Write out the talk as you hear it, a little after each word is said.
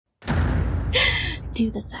do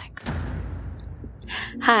the sex.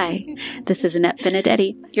 Hi, this is Annette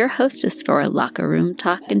Benedetti, your hostess for Locker Room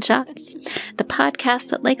Talk and Shots, the podcast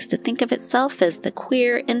that likes to think of itself as the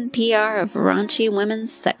queer NPR of raunchy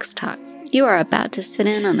women's sex talk. You are about to sit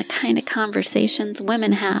in on the kind of conversations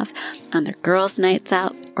women have on their girls' nights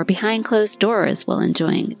out or behind closed doors while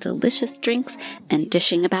enjoying delicious drinks and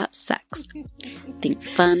dishing about sex. Think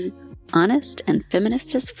fun, honest, and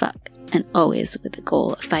feminist as fuck, and always with the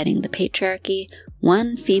goal of fighting the patriarchy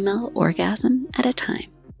one female orgasm at a time.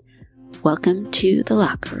 Welcome to the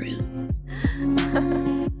Locker Room.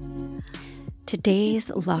 Today's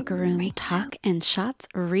Locker Room Talk and Shots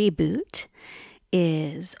reboot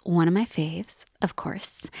is one of my faves, of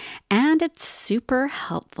course, and it's super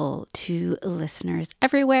helpful to listeners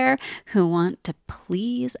everywhere who want to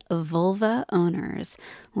please vulva owners,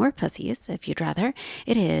 or pussies if you'd rather.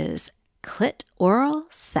 It is Clit Oral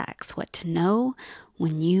Sex, what to know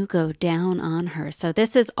when you go down on her. So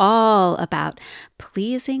this is all about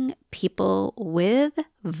pleasing people with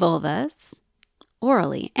vulvas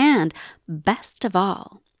orally, and best of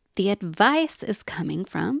all, the advice is coming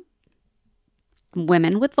from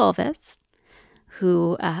women with vulvas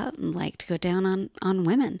who like to go down on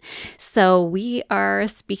women. So we are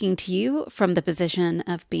speaking to you from the position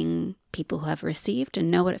of being people who have received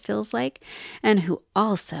and know what it feels like, and who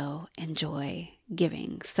also enjoy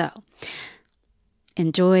giving. So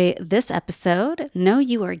enjoy this episode. Know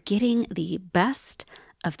you are getting the best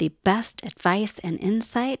of the best advice and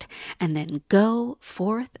insight, and then go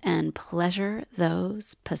forth and pleasure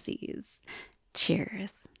those pussies.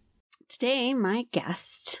 Cheers. Today, my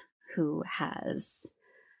guest, who has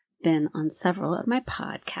been on several of my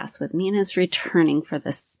podcasts with me and is returning for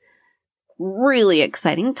this really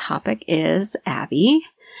exciting topic, is Abby.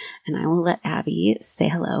 And I will let Abby say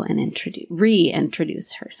hello and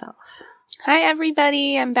reintroduce herself. Hi,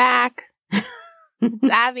 everybody. I'm back. It's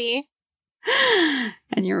Abby.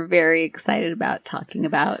 And you're very excited about talking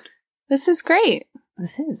about... This is great.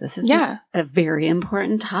 This is a very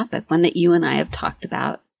important topic, one that you and I have talked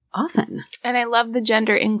about often. And I love the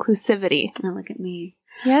gender inclusivity. Oh, look at me.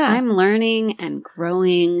 Yeah. I'm learning and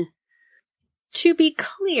growing. To be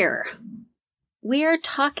clear, we are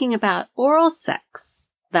talking about oral sex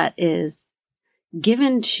that is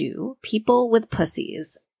given to people with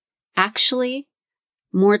pussies. Actually,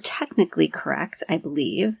 more technically correct, I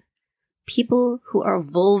believe, people who are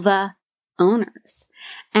vulva owners.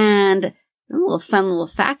 And a little fun little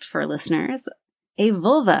fact for listeners, a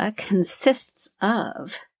vulva consists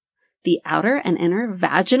of the outer and inner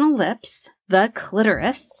vaginal lips, the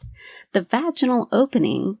clitoris, the vaginal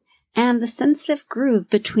opening, and the sensitive groove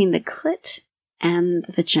between the clit and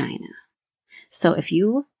the vagina. So if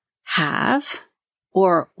you have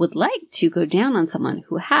or would like to go down on someone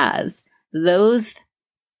who has those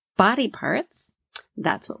body parts,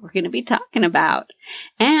 that's what we're going to be talking about.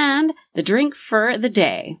 And the drink for the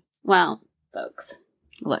day. Well, folks,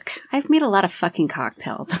 look, I've made a lot of fucking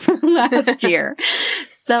cocktails over the last year.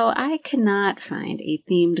 So I could not find a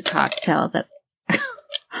themed cocktail that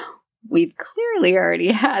we've clearly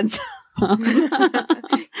already had some.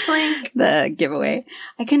 Clink. The giveaway.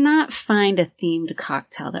 I cannot find a themed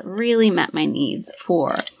cocktail that really met my needs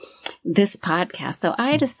for this podcast. So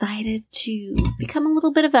I decided to become a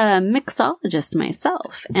little bit of a mixologist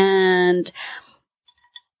myself. And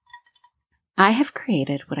I have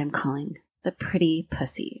created what I'm calling the Pretty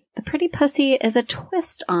Pussy. The Pretty Pussy is a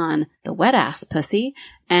twist on the wet ass pussy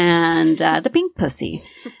and the pink pussy.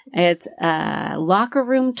 It's a Locker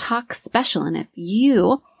Room Talk special. And if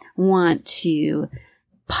you want to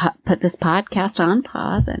put this podcast on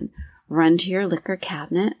pause and run to your liquor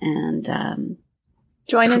cabinet and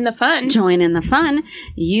join in the fun,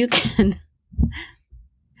 you can.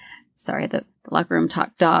 Sorry, the Locker Room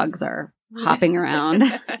Talk dogs are hopping around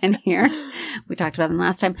in here. We talked about them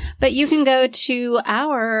last time. But you can go to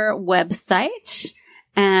our website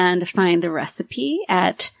and find the recipe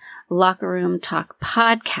at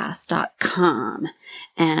lockerroomtalkpodcast.com.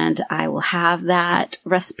 And I will have that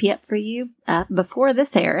recipe up for you before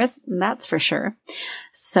this airs. That's for sure.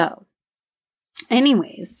 So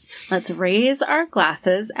anyways, let's raise our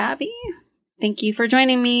glasses. Abby, thank you for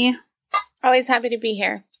joining me. Always happy to be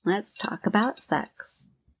here. Let's talk about sex.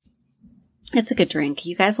 It's a good drink.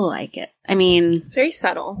 You guys will like it. I mean, it's very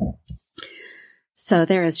subtle. So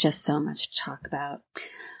there is just so much to talk about.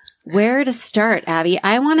 Where to start, Abby?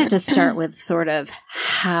 I wanted to start with sort of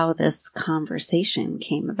how this conversation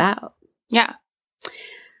came about. Yeah.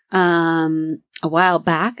 A while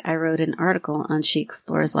back, I wrote an article on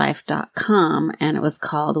SheExploresLife.com, and it was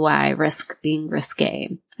called Why Risk Being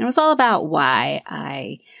Risque. It was all about why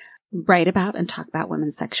I write about and talk about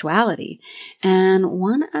women's sexuality. And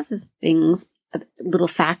one of the things, little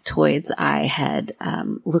factoids I had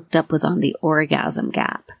looked up was on the orgasm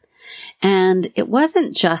gap. And it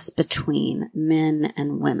wasn't just between men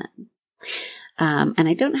and women. And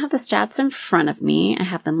I don't have the stats in front of me. I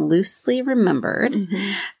have them loosely remembered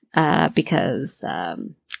because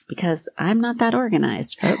I'm not that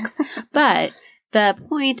organized, folks. But the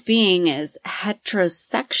point being is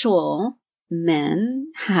heterosexual men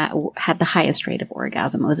had the highest rate of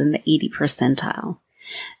orgasm. It was in the 80 percentile.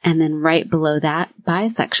 And then right below that,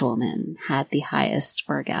 bisexual men had the highest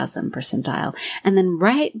orgasm percentile. And then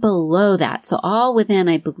right below that, so all within,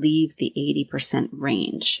 I believe, the 80%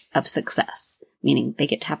 range of success, meaning they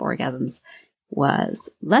get to have orgasms, was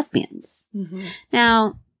lesbians.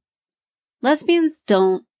 Now, lesbians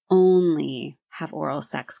don't only have oral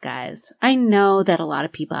sex, guys. I know that a lot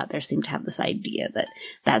of people out there seem to have this idea that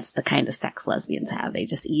that's the kind of sex lesbians have. They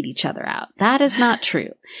just eat each other out. That is not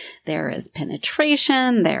true. There is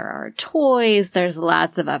penetration. There are toys. There's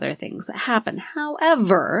lots of other things that happen.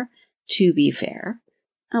 However, to be fair,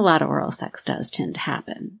 a lot of oral sex does tend to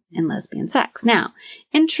happen in lesbian sex. Now,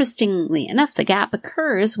 interestingly enough, the gap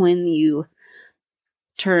occurs when you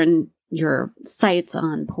turn your sights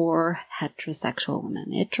on poor heterosexual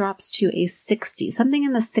women. It drops to a 60, something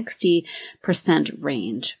in the 60%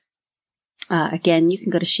 range. Again, you can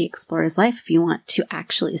go to She Explores Life if you want to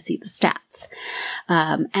actually see the stats.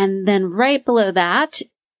 And then right below that,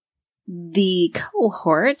 the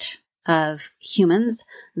cohort of humans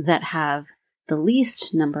that have the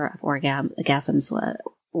least number of orgasms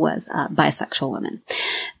was bisexual women.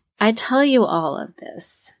 I tell you all of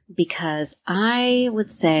this because I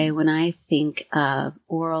would say when I think of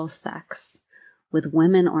oral sex with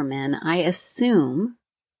women or men, I assume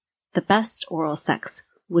the best oral sex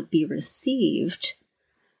would be received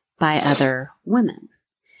by other women.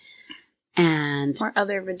 Or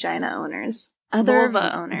other vagina owners. Other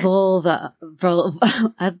vulva owners.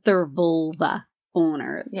 Other vulva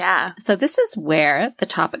owners. Yeah. So this is where the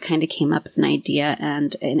topic kind of came up as an idea,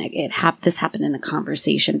 and this happened in a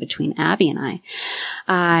conversation between Abby and I.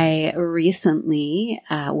 I recently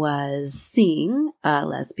was seeing a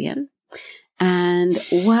lesbian and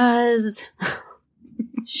was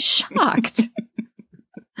shocked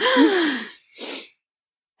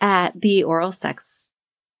at the oral sex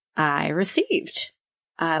I received.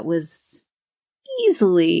 It was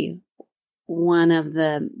easily one of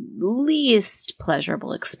the least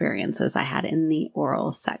pleasurable experiences I had in the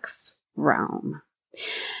oral sex realm.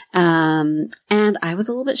 And I was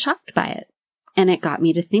a little bit shocked by it. And it got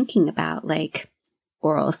me to thinking about like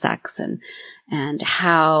oral sex and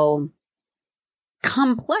how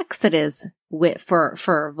complex it is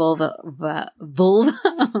for vulva.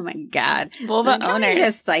 Oh my God. Vulva owners.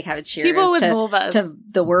 Just like have a cheers people with vulvas to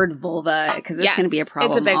the word vulva, because it's going to be a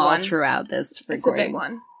problem all throughout this recording. It's a big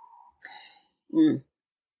one.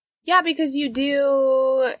 Yeah, because you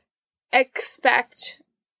do expect,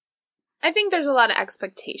 I think there's a lot of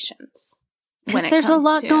expectations. Because there's a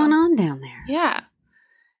lot going on down there. Yeah.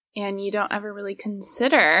 And you don't ever really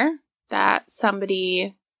consider that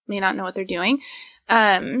somebody may not know what they're doing.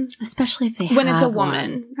 Especially if when it's a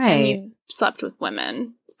woman. Right. And you slept with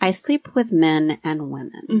women. I sleep with men and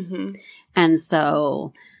women. Mm-hmm. And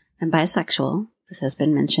so I'm bisexual. This has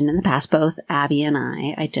been mentioned in the past. Both Abby and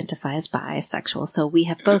I identify as bisexual. So we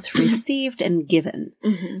have both received and given.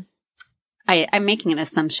 Mm-hmm. I'm making an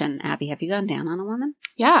assumption. Abby, have you gone down on a woman?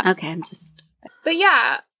 Yeah. Okay, But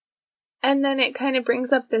yeah. And then it kind of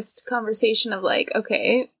brings up this conversation of like,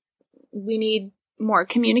 okay, we need more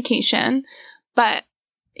communication. But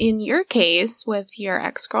in your case with your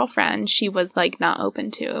ex-girlfriend, she was like not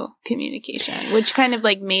open to communication, which kind of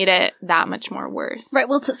like made it that much more worse. Right.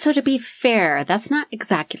 Well, so to be fair, that's not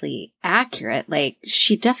exactly accurate. Like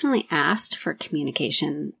she definitely asked for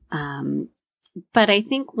communication. But I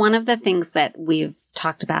think one of the things that we've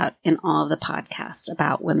talked about in all of the podcasts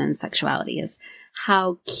about women's sexuality is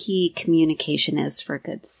how key communication is for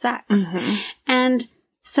good sex. Mm-hmm. And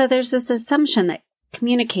so there's this assumption that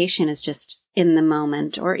communication is just in the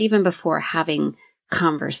moment or even before having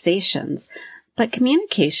conversations. But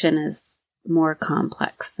communication is more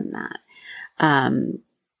complex than that.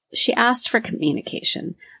 She asked for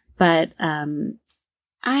communication, but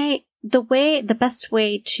the best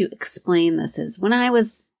way to explain this is when I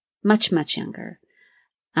was much, much younger,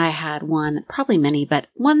 I had probably many, but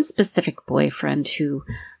one specific boyfriend who,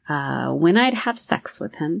 when I'd have sex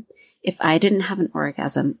with him, if I didn't have an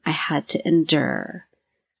orgasm, I had to endure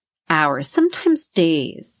hours, sometimes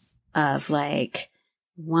days of like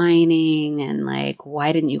whining and like,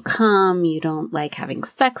 why didn't you come? You don't like having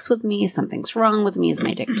sex with me. Something's wrong with me. Is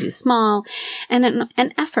my dick too small? And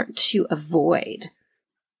an effort to avoid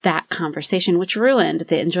that conversation, which ruined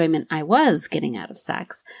the enjoyment I was getting out of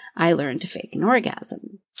sex. I learned to fake an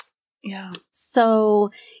orgasm. Yeah.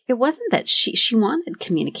 So it wasn't that she wanted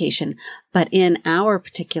communication, but in our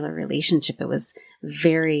particular relationship, it was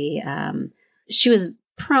very, she was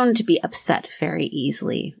prone to be upset very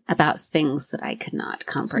easily about things that I could not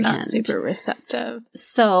comprehend. So not super receptive.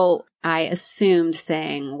 So I assumed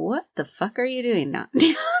saying, what the fuck are you doing now?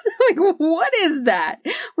 Like, what is that?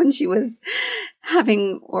 When she was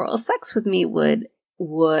having oral sex with me would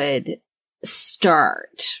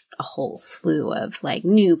start a whole slew of like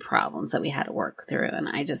new problems that we had to work through. And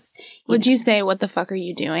I just... Would you say, what the fuck are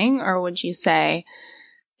you doing? Or would you say...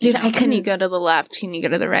 Dude, can you go to the left? Can you go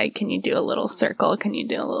to the right? Can you do a little circle? Can you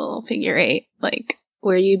do a little figure eight? Like,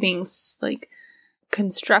 were you being like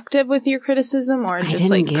constructive with your criticism or just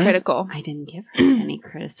like critical? I didn't give her any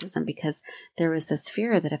criticism because there was this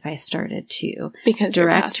fear that if I started to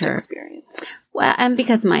direct her experience. Well, and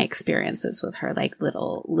because my experiences with her, like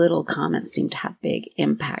little comments seem to have big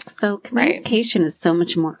impacts. So communication is so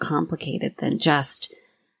much more complicated than just,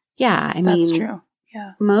 That's true.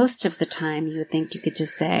 Yeah. Most of the time, you would think you could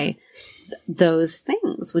just say those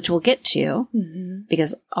things, which we'll get to,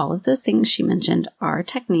 because all of those things she mentioned are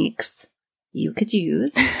techniques you could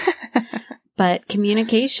use. But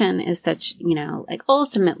communication is such, like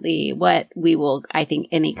ultimately what I think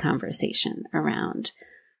any conversation around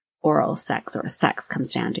oral sex or sex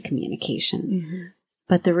comes down to communication.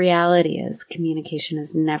 But the reality is communication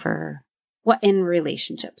is never in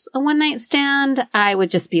relationships. A one-night stand, I would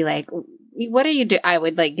just be like, what do you do? I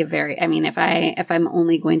would like give if I'm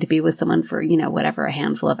only going to be with someone for, whatever, a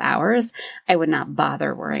handful of hours, I would not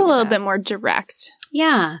bother worrying. It's a little bit more direct.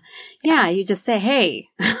 Yeah. Yeah. You just say, hey,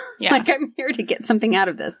 like I'm here to get something out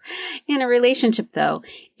of this. In a relationship though,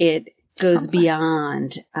 it goes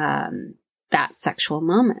beyond, that sexual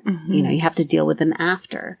moment. You have to deal with them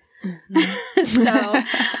after. So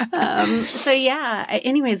yeah.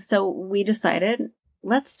 Anyways, so we decided,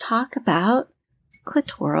 let's talk about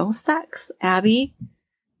clitoral sex. Abby,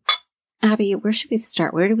 where should we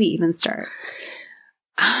start? Where do we even start?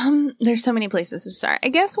 There's so many places to start. I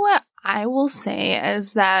guess what I will say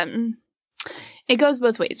is that it goes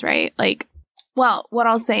both ways, right? Like, well, what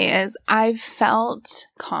I'll say is I've felt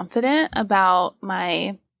confident about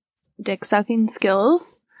my dick sucking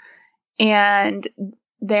skills, and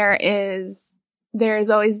there's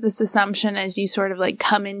always this assumption as you sort of like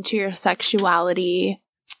come into your sexuality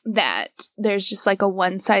that there's just like a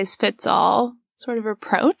one size fits all sort of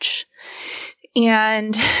approach.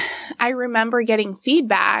 And I remember getting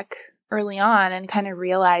feedback early on and kind of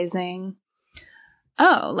realizing,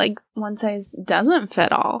 oh, like one size doesn't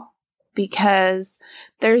fit all, because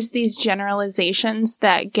there's these generalizations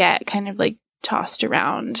that get kind of like tossed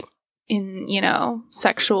around in,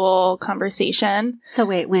 sexual conversation. So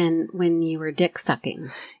wait, when you were dick sucking.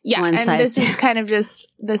 Yeah. And this is kind of just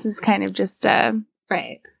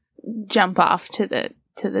right. Jump off to the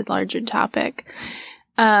larger topic.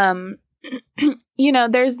 There's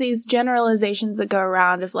these generalizations that go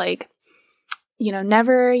around of like,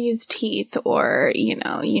 never use teeth, or, you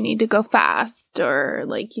need to go fast, or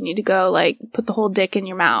like you need to go like put the whole dick in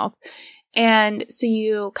your mouth. And so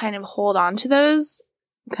you kind of hold on to those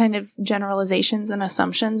kind of generalizations and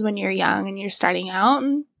assumptions when you're young and you're starting out.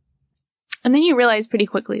 And then you realize pretty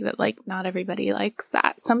quickly that like not everybody likes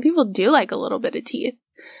that. Some people do like a little bit of teeth.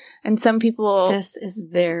 And some people... This is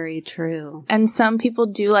very true. And some people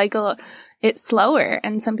do like it slower.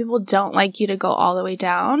 And some people don't like you to go all the way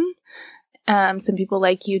down. Some people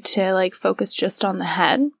like you to like focus just on the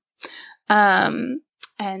head. And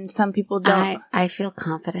some people don't. I feel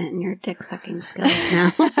confident in your dick sucking skills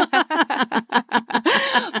now.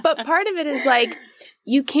 But part of it is like,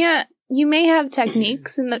 you may have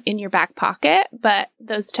techniques in your back pocket, but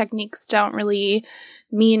those techniques don't really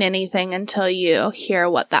mean anything until you hear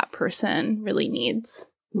what that person really needs,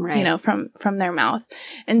 right? From their mouth.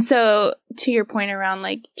 And so to your point around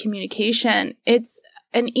like communication, it's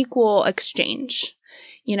an equal exchange.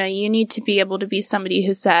 You need to be able to be somebody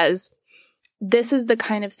who says, this is the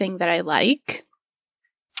kind of thing that I like,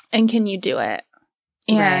 and can you do it?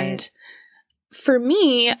 And for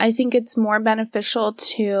me, I think it's more beneficial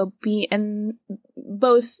to be in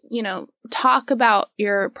both, talk about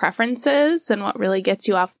your preferences and what really gets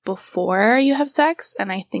you off before you have sex.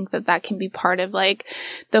 And I think that can be part of like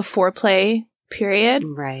the foreplay period.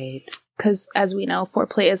 Right. Because as we know,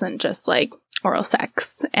 foreplay isn't just like oral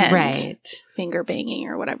sex and finger banging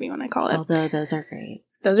or whatever you want to call it. Although those are great.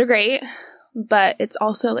 Those are great. but it's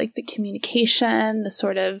also like the communication, the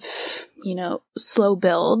sort of, slow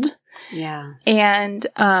build. Yeah. And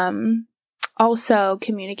also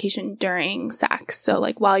communication during sex. So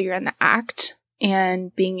like while you're in the act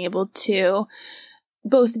and being able to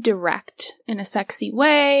both direct in a sexy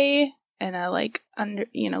way, in a like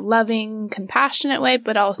loving, compassionate way,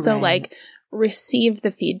 but also like receive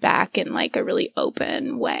the feedback in like a really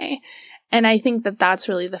open way. And I think that that's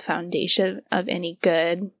really the foundation of any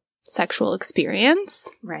good sexual experience.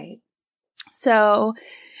 Right. So,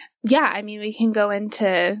 yeah, I mean, we can go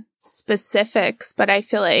into specifics, but I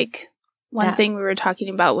feel like one thing we were talking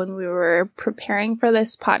about when we were preparing for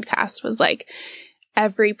this podcast was like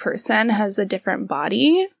every person has a different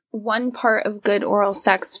body. One part of good oral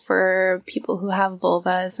sex for people who have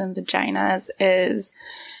vulvas and vaginas is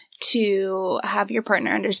to have your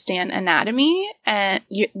partner understand anatomy and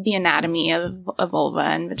the anatomy of a vulva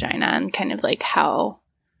and vagina and kind of like how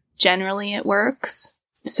generally it works.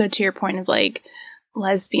 So to your point of like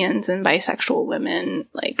lesbians and bisexual women,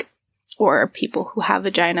 like, or people who have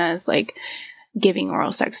vaginas, like giving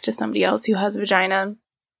oral sex to somebody else who has a vagina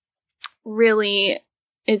really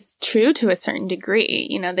is true to a certain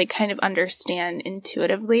degree. They kind of understand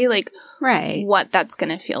intuitively, like, what that's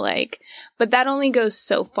going to feel like. But that only goes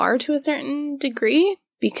so far to a certain degree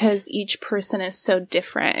because each person is so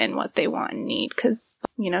different in what they want and need. Because,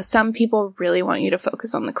 some people really want you to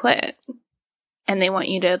focus on the clit. And they want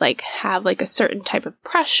you to, like, have, like, a certain type of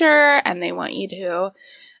pressure. And they want you to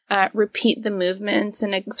repeat the movements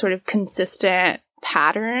in a sort of consistent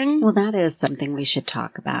pattern. Well, that is something we should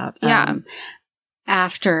talk about. Yeah.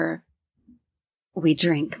 After we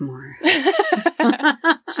drink more.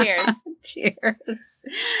 Cheers. Cheers.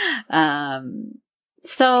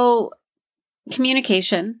 So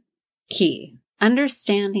communication, key.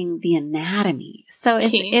 Understanding the anatomy. So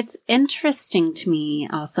it's interesting to me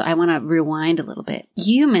also. I want to rewind a little bit.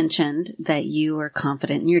 You mentioned that you were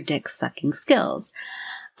confident in your dick sucking skills.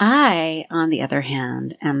 I, on the other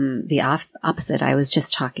hand, am the opposite. I was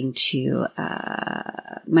just talking to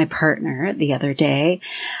my partner the other day,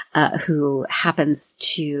 who happens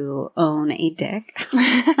to own a dick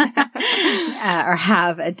or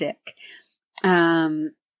have a dick.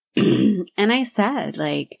 And I said,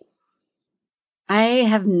 like, I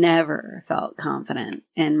have never felt confident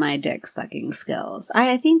in my dick sucking skills.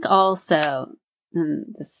 I think also,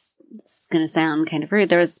 and this is going to sound kind of rude,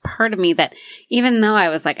 there was part of me that even though I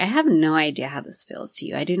was like, I have no idea how this feels to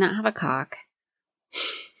you. I do not have a cock.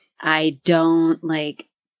 I don't like,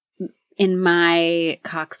 in my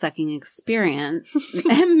cock sucking experience,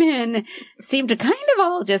 men seem to kind of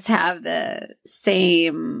all just have the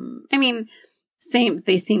same,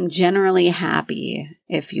 they seem generally happy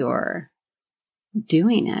if you're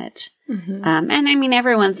doing it. Mm-hmm. And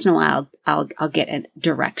every once in a while I'll get a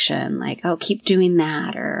direction like, oh, keep doing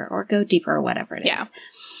that or go deeper or whatever it is.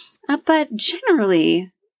 But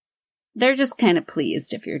generally they're just kind of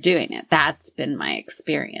pleased if you're doing it. That's been my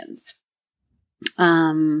experience.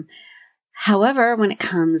 However, when it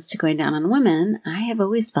comes to going down on women, I have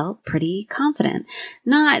always felt pretty confident.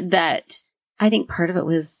 Not that I think part of it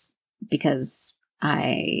was because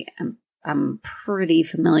I'm pretty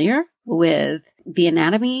familiar with the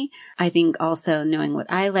anatomy. I think also knowing what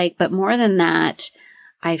I like, but more than that,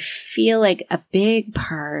 I feel like a big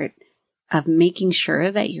part of making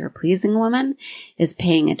sure that you're pleasing a woman is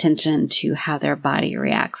paying attention to how their body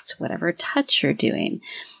reacts to whatever touch you're doing.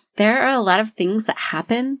 There are a lot of things that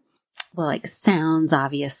happen, well, like sounds,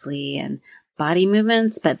 obviously, and body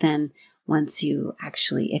movements, but then once you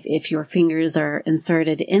actually, if your fingers are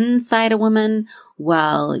inserted inside a woman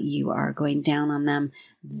while you are going down on them,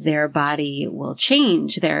 their body will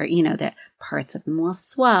change. The parts of them will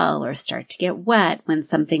swell or start to get wet when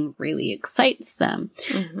something really excites them.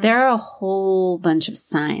 Mm-hmm. There are a whole bunch of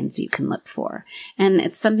signs you can look for. And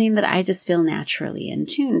it's something that I just feel naturally in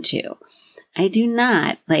tune to. I do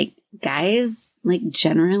not, like, guys, like,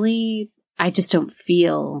 generally, I just don't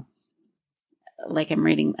feel like I'm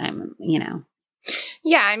reading them,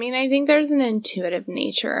 Yeah, I think there's an intuitive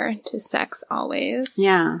nature to sex always.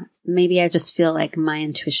 Yeah, maybe I just feel like my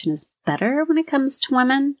intuition is better when it comes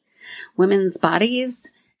to women's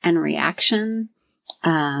bodies and reaction.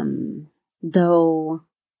 Though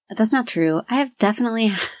that's not true. I have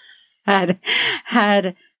definitely had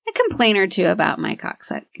a complaint or two about my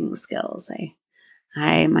cocksucking skills.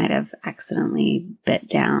 I might have accidentally bit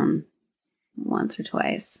down once or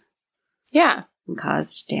twice. Yeah. And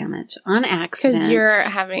caused damage on accident. Because you're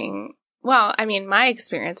having Well, I mean, my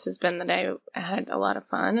experience has been that I had a lot of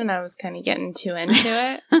fun and I was kind of getting too into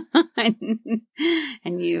it.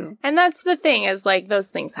 And that's the thing is like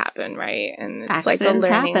those things happen, right? And it's Accidents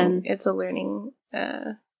like happen. It's a learning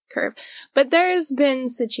curve. But there's been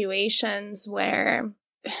situations where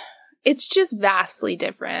it's just vastly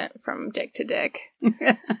different from dick to dick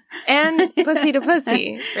and pussy to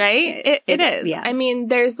pussy, right? It is. Yes. I mean,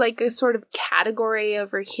 there's like a sort of category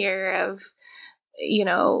over here of, you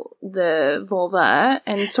know, the vulva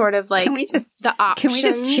and sort of like the options. Can we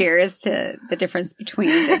just cheers to the difference between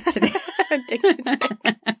dick to dick? Dick to dick.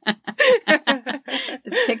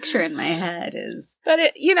 The picture in my head is.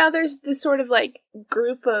 But, you know, there's this sort of like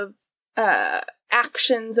group of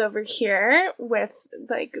actions over here with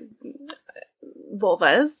like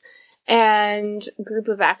vulvas and group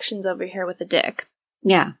of actions over here with the dick.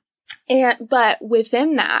 Yeah. But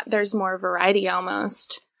within that, there's more variety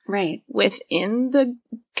almost. Right. Within the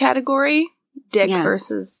category, dick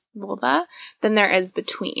versus vulva, than there is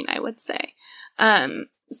between, I would say.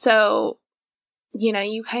 So, you know,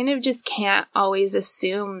 you kind of just can't always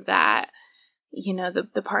assume that, you know,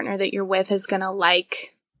 the partner that you're with is going to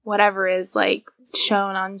like whatever is like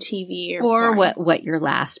shown on TV or what your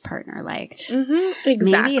last partner liked. Mm-hmm.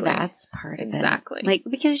 Exactly. Maybe that's part of it. Exactly. Like,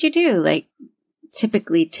 because you do like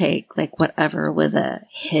typically take like whatever was a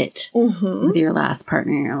hit with your last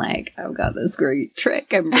partner. And you're like, I've got this great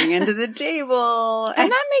trick I'm bringing to the table.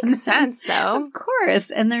 And that makes sense though. Of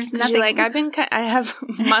course. And there's nothing like, I have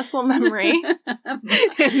muscle memory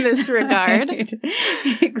in this regard.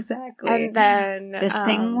 Exactly. And then this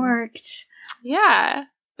thing worked. Yeah.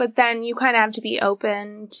 But then you kind of have to be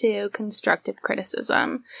open to constructive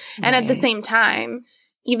criticism. And at the same time,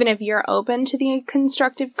 even if you're open to the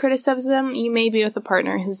constructive criticism, you may be with a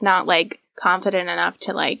partner who's not, like, confident enough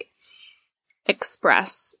to, like,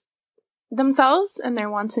 express themselves and their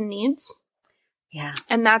wants and needs. Yeah.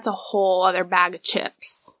 And that's a whole other bag of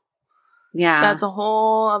chips. Yeah. That's a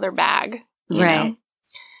whole other bag. Right. Know,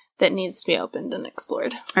 that needs to be opened and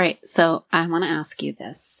explored. All right. So I want to ask you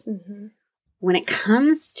this. Mm-hmm. When it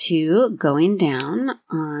comes to going down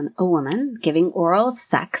on a woman, giving oral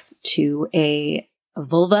sex to a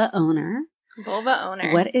vulva owner,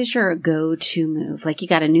 what is your go-to move? Like, you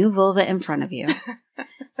got a new vulva in front of you.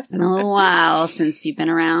 It's been a little while since you've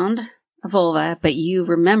been around a vulva, but you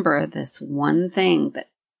remember this one thing that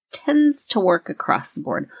tends to work across the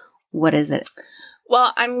board. What is it?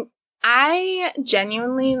 Well, I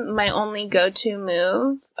genuinely, my only go-to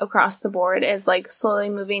move across the board is like slowly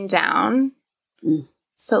moving down.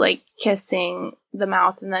 So like kissing the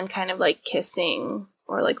mouth and then kind of like kissing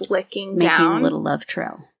or like licking down. Making a little love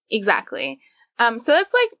trail. Exactly. So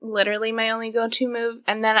that's like literally my only go-to move.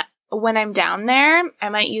 And then when I'm down there, I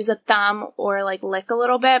might use a thumb or like lick a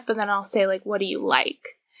little bit, but then I'll say like, what do you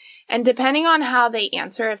like? And depending on how they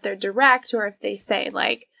answer, if they're direct or if they say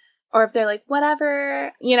like, or if they're like,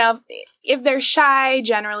 whatever, you know, if they're shy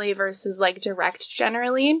generally versus like direct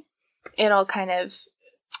generally, it'll kind of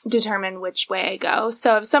determine which way I go.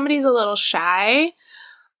 So if somebody's a little shy,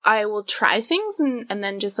 I will try things and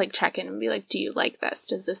then just like check in and be like, do you like this?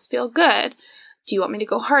 Does this feel good? Do you want me to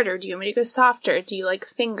go harder? Do you want me to go softer? Do you like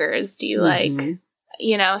fingers? Do you like,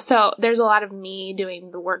 you know, so there's a lot of me doing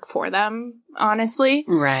the work for them, honestly.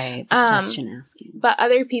 Right. Question asking. But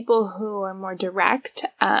other people who are more direct,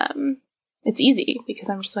 it's easy because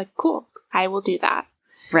I'm just like, cool, I will do that.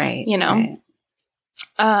 Right. You know?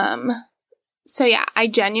 Right. So yeah, I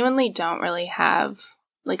genuinely don't really have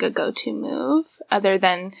like a go-to move other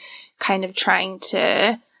than kind of trying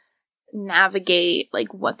to navigate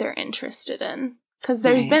like what they're interested in. Because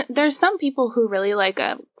there's some people who really like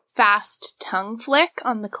a fast tongue flick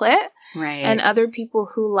on the clit. Right. And other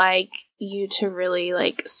people who like you to really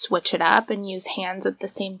like switch it up and use hands at the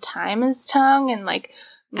same time as tongue and like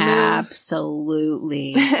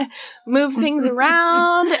absolutely move things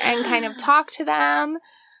around and kind of talk to them.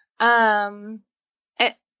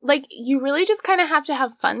 Like, you really just kind of have to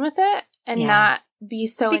have fun with it and not be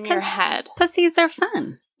so in your head. Pussies are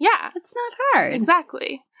fun. Yeah. It's not hard.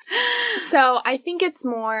 Exactly. So I think it's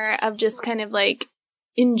more of just kind of like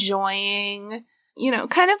enjoying, you know,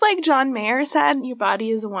 kind of like John Mayer said, your body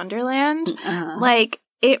is a wonderland. Like,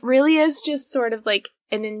 it really is just sort of like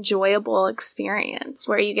an enjoyable experience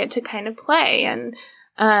where you get to kind of play and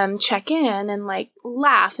check in and like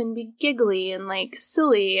laugh and be giggly and like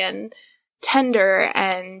silly and tender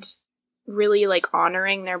and really like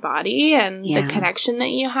honoring their body and the connection that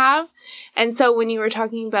you have. And so when you were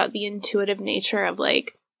talking about the intuitive nature of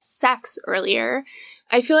like sex earlier,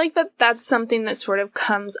 I feel like that's something that sort of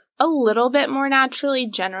comes a little bit more naturally,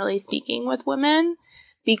 generally speaking, with women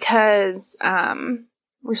because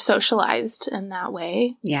we're socialized in that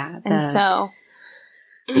way. Yeah. And so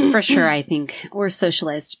for sure, I think we're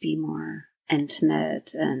socialized to be more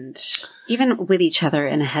intimate, and even with each other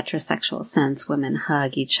in a heterosexual sense, women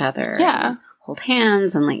hug each other. Yeah. Hold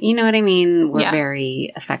hands and like, you know what I mean? We're Yeah.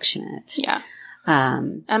 very affectionate. Yeah.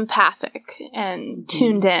 Empathic and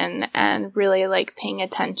tuned in and really like paying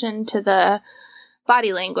attention to the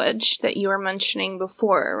body language that you were mentioning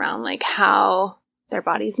before around like how their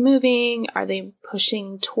body's moving. Are they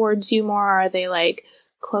pushing towards you more? Are they like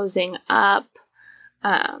closing up?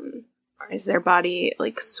 Or is their body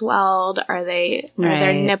like swelled? Are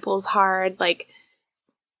their nipples hard? Like,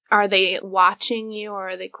 are they watching you or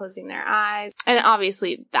are they closing their eyes? And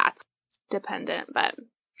obviously that's dependent, but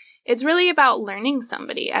it's really about learning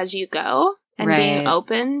somebody as you go and being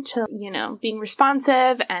open to, you know, being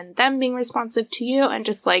responsive and them being responsive to you, and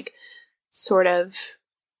just like sort of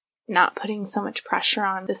not putting so much pressure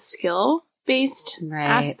on the skill-based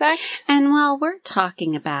aspect. And while we're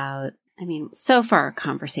talking about, I mean, so far our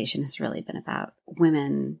conversation has really been about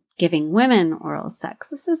women giving women oral sex.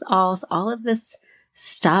 This is all of this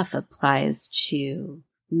stuff applies to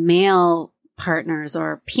male partners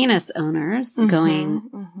or penis owners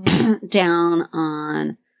going down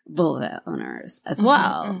on vulva owners as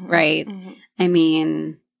well, right? I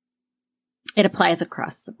mean, it applies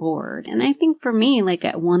across the board. And I think for me, like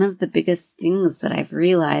one of the biggest things that I've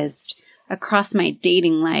realized across my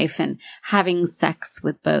dating life and having sex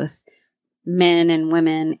with both men and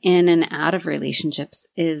women in and out of relationships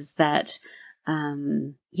is that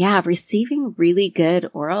receiving really good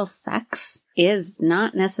oral sex is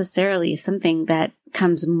not necessarily something that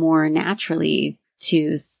comes more naturally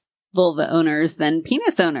to vulva owners than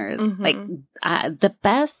penis owners. Like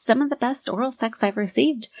some of the best oral sex I've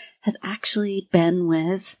received has actually been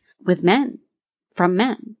with men, from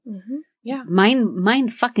men. Yeah.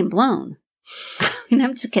 Mind fucking blown. I mean,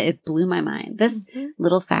 I'm just kidding. It blew my mind. This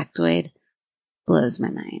little factoid blows my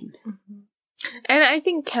mind. And I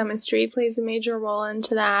think chemistry plays a major role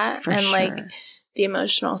into that. For sure. Like the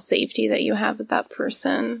emotional safety that you have with that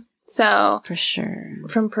person. So for sure,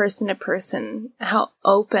 from person to person, how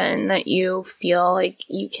open that you feel like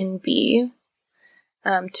you can be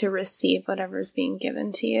to receive whatever's being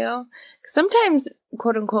given to you. Sometimes,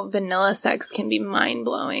 quote unquote, vanilla sex can be mind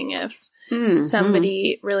blowing if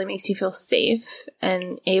somebody really makes you feel safe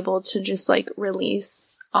and able to just like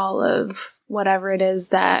release all of whatever it is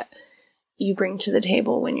that you bring to the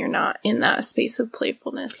table when you're not in that space of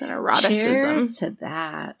playfulness and eroticism. Cheers to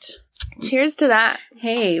that. Cheers to that.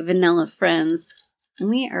 Hey, vanilla friends.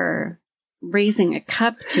 We are raising a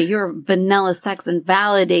cup to your vanilla sex and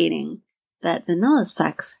validating that vanilla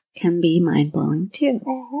sex can be mind-blowing too.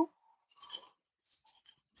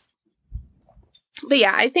 But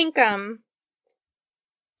yeah, I think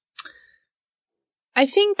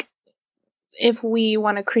if we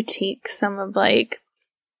want to critique some of like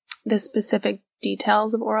the specific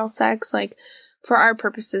details of oral sex, like for our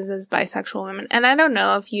purposes as bisexual women, and I don't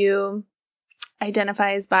know if you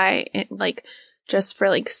identify as bi, like just for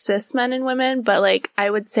like cis men and women, but like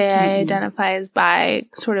I would say I identify as bi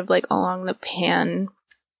sort of like along the pan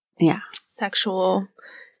sexual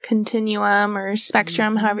continuum or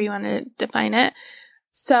spectrum, however you want to define it.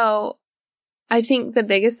 So I think the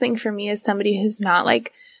biggest thing for me is somebody who's not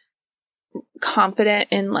like confident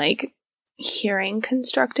in like hearing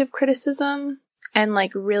constructive criticism and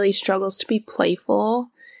like really struggles to be playful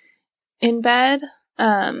in bed.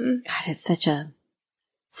 God, it's such a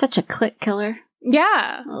clit killer.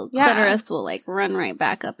 Yeah. Little clitoris will like run right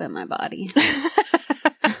back up in my body.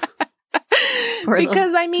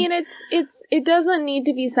 Because I mean, it doesn't need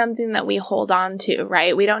to be something that we hold on to,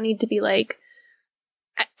 right? We don't need to be like,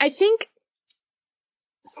 I think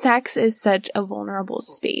sex is such a vulnerable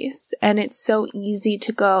space, and it's so easy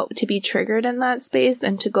to be triggered in that space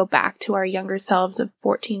and to go back to our younger selves of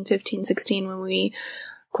 14, 15, 16 when we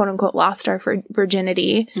quote unquote lost our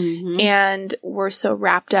virginity. And we're so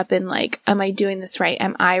wrapped up in like, am I doing this right?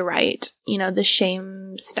 Am I right? You know, the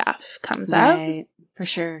shame stuff comes up. For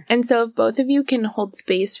sure. And so if both of you can hold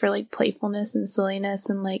space for like playfulness and silliness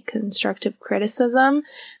and like constructive criticism,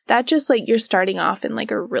 that just like you're starting off in like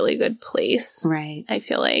a really good place. Right. I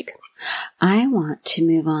feel like. I want to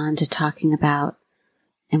move on to talking about,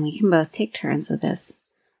 and we can both take turns with this.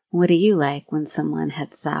 What do you like when someone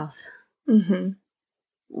heads south?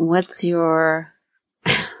 What's your,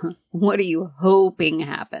 what are you hoping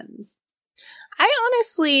happens? I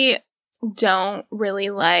honestly don't really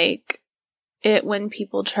like it when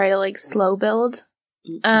people try to like slow build.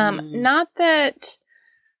 Not that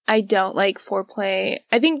I don't like foreplay.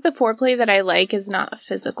 I think the foreplay that I like is not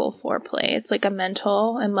physical foreplay. It's like a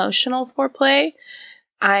mental, emotional foreplay.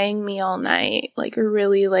 eyeing me all night, like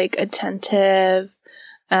really like attentive,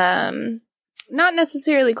 not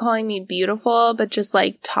necessarily calling me beautiful, but just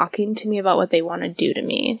like talking to me about what they want to do to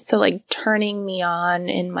me. So like turning me on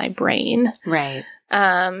in my brain. Right.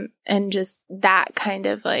 And just that kind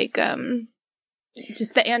of like,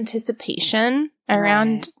 just the anticipation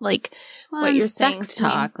around like what you're saying sex to me.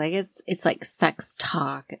 talk. Like it's like sex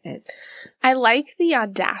talk. I like the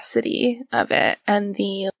audacity of it and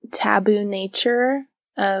the taboo nature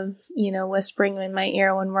of, you know, whispering in my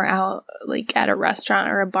ear when we're out like at a restaurant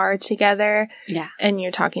or a bar together. Yeah. And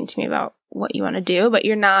you're talking to me about what you want to do, but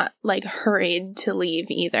you're not like hurried to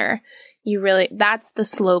leave either. You really, that's the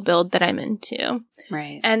slow build that I'm into.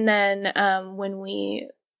 Right. And then when we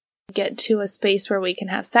get to a space where we can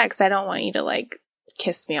have sex, I don't want you to like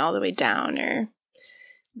kiss me all the way down or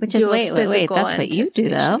Which is, wait, that's what you do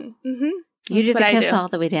though. Mm-hmm. You do the kiss all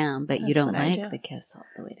the way down, but you don't like the kiss all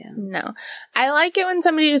the way down. No. I like it when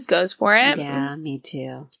somebody just goes for it. Yeah, me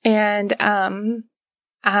too. And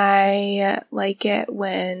I like it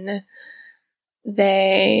when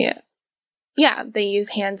they use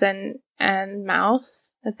hands and mouth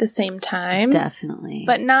at the same time. Definitely.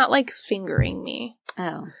 But not like fingering me.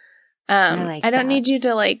 Oh. I don't need you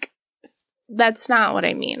to like, that's not what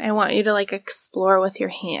I mean. I want you to like explore with your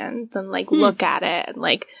hands and like look at it and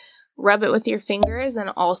like rub it with your fingers and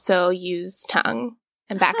also use tongue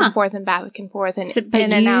and back and forth and back and forth and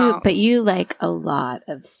in and out. But you like a lot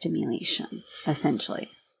of stimulation, essentially.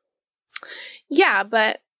 Yeah,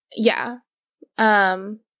 but yeah.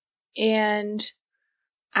 And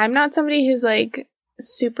I'm not somebody who's like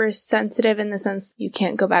super sensitive in the sense you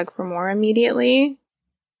can't go back for more immediately.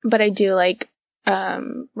 But I do like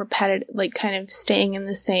repetitive, like kind of staying in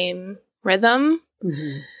the same rhythm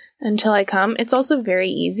until I come. It's also very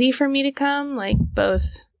easy for me to come, like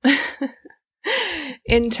both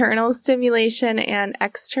internal stimulation and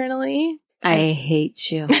externally. I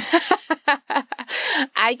hate you.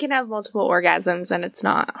 I can have multiple orgasms and it's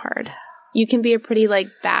not hard. You can be a pretty like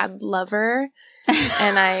bad lover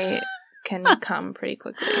and I can come pretty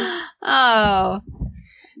quickly. Oh,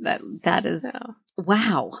 that is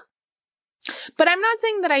wow. But I'm not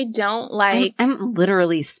saying that I don't like. I'm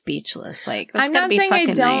literally speechless. Like that's I'm not saying I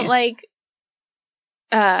don't nice.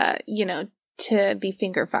 like, you know, to be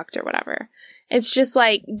finger fucked or whatever. It's just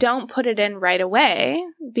like don't put it in right away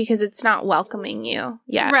because it's not welcoming you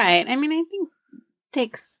yet. Right. I mean, I think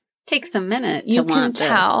it takes a minute. You can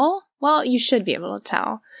tell. Well, you should be able to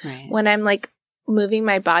tell when I'm like moving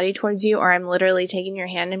my body towards you, or I'm literally taking your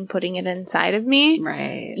hand and putting it inside of me.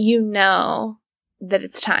 Right. You know that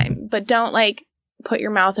it's time, but don't like put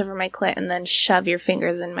your mouth over my clit and then shove your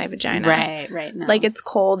fingers in my vagina. Right. No. Like it's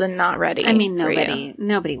cold and not ready. I mean,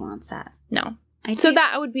 nobody wants that. No. So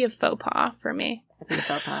that would be a faux pas for me. That'd be a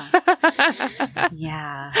faux pas.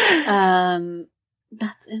 Yeah.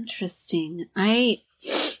 That's interesting. I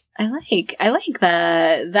like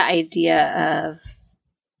the idea of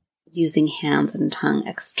using hands and tongue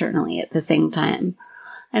externally at the same time.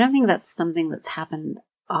 I don't think that's something that's happened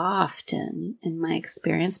often in my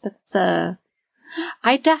experience, but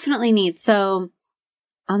I definitely need. So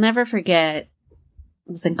I'll never forget.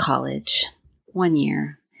 I was in college one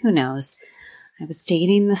year. Who knows? I was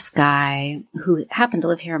dating this guy who happened to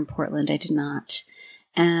live here in Portland. I did not.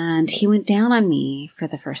 And he went down on me for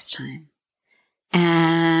the first time.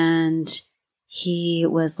 And he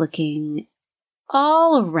was looking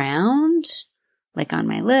all around, like on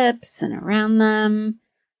my lips and around them,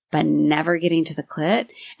 but never getting to the clit.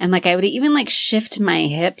 And like I would even like shift my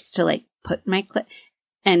hips to like put my clit,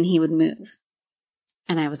 and he would move.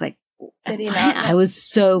 And I was like, did he not? I was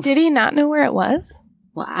so. Did he not know where it was?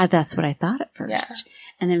 Well, that's what I thought at first. Yeah.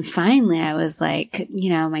 And then finally I was like, you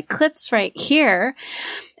know, my clit's right here.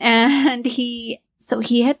 And he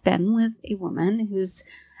had been with a woman whose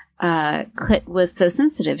clit was so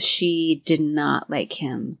sensitive. She did not like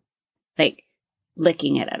him, like,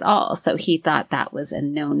 licking it at all. So he thought that was a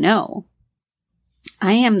no.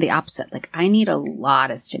 I am the opposite. Like, I need a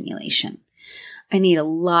lot of stimulation. I need a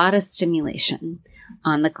lot of stimulation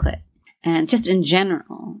on the clit. And just in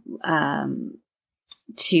general,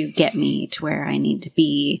 to get me to where I need to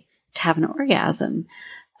be to have an orgasm.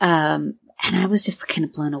 And I was just kind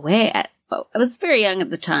of blown away. I was very young at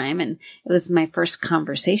the time, and it was my first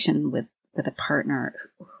conversation with a partner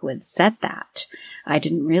who had said that. I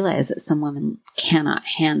didn't realize that some women cannot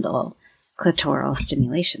handle clitoral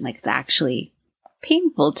stimulation. Like, it's actually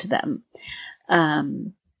painful to them.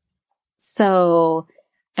 So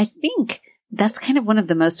I think that's kind of one of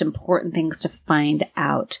the most important things to find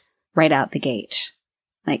out right out the gate.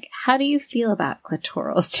 Like, how do you feel about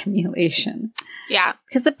clitoral stimulation? Yeah.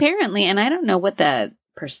 Because apparently, and I don't know what the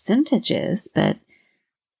percentages, but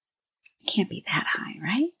it can't be that high,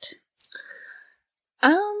 right?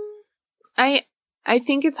 I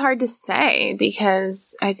think it's hard to say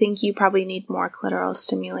because I think you probably need more clitoral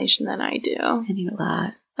stimulation than I do. I need a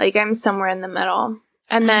lot. Like I'm somewhere in the middle.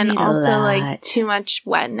 And then also like too much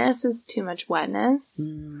wetness is too much wetness.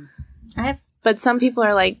 But some people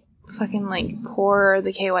are like fucking like pour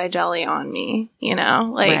the KY jelly on me, you know?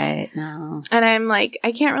 Like right, no. And I'm like,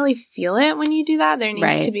 I can't really feel it when you do that. There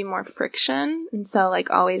needs to be more friction. And so like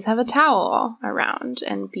always have a towel around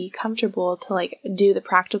and be comfortable to like do the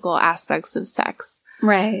practical aspects of sex.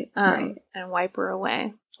 Right. And wipe her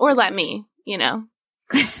away. Or let me, you know.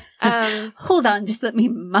 Hold on, just let me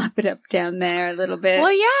mop it up down there a little bit.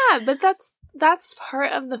 Well, yeah, but that's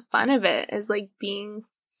part of the fun of it is like being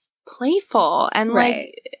playful and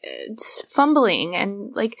like fumbling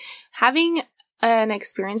and like having an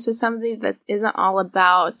experience with somebody that isn't all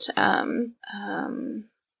about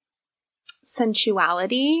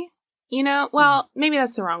sensuality, you know? Well, maybe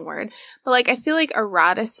that's the wrong word, but like I feel like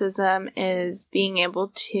eroticism is being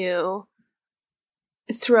able to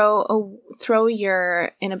throw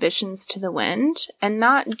your inhibitions to the wind and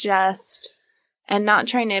not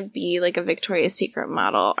trying to be like a Victoria's Secret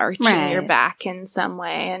model arching your back in some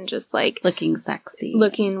way and just like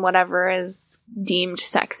looking whatever is deemed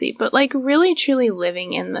sexy, but like really truly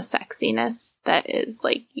living in the sexiness that is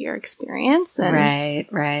like your experience and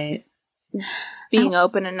right being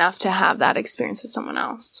open enough to have that experience with someone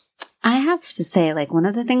else. I have to say, like, one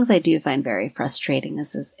of the things I do find very frustrating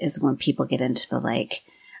is when people get into the, like,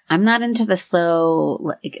 I'm not into the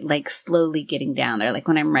slow, like slowly getting down there. Like,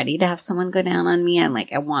 when I'm ready to have someone go down on me,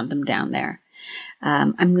 I want them down there.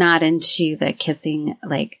 I'm not into the kissing,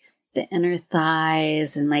 like, the inner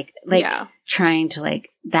thighs and, like trying to, like,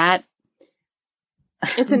 that.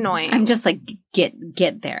 It's annoying. I'm just, like, get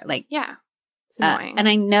there. Like, yeah, it's annoying. And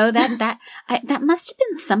I know that must have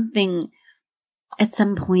been something at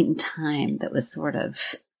some point in time that was sort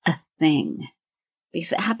of a thing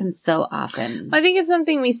because it happens so often. I think it's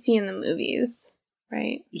something we see in the movies,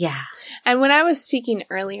 right? Yeah. And when I was speaking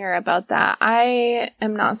earlier about that, I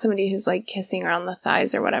am not somebody who's like kissing around the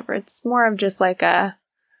thighs or whatever. It's more of just like I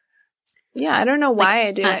don't know why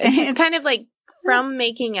I do it. It's just kind of like from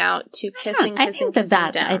making out to kissing. I think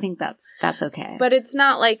that's okay. But it's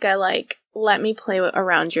not like let me play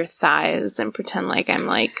around your thighs and pretend like I'm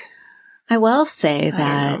like. I will say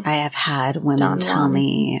that I have had women tell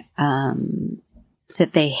me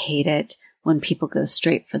that they hate it when people go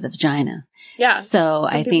straight for the vagina. Yeah. So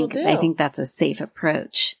I think that's a safe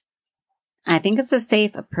approach. I think it's a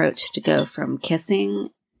safe approach to go from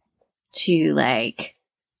kissing to like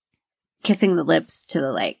kissing the lips to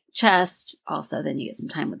the like chest. Also, then you get some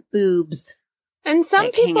time with boobs. And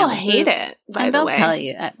some people hate it, by the way. They'll tell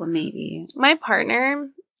you, well, maybe. My partner,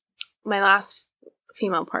 my last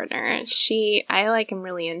female partner, I am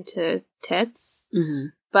really into tits,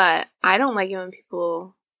 but I don't like it when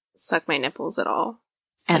people suck my nipples at all.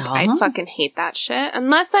 At all? I fucking hate that shit.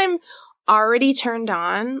 Unless I'm already turned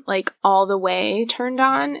on, like all the way turned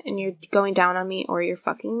on, and you're going down on me or you're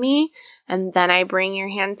fucking me, and then I bring your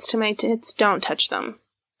hands to my tits, don't touch them.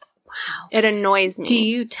 Wow. It annoys me. Do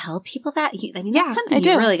you tell people that? That's something I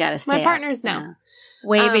do. You really got to say. My partners know. Yeah.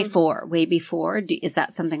 Way before. Is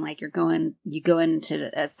that something like you go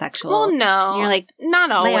into a sexual? Well, no, you're like not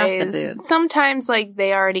always. Lay off the boobs. Sometimes like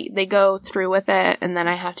they go through with it, and then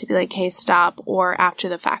I have to be like, hey, stop. Or after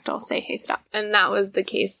the fact, I'll say, hey, stop. And that was the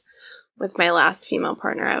case with my last female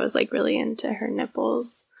partner. I was like really into her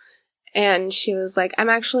nipples, and she was like, I'm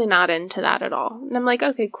actually not into that at all. And I'm like,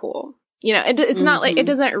 okay, cool. You know, it's not like, it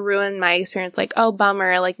doesn't ruin my experience. Like, oh,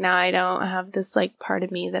 bummer. Like, now I don't have this, like, part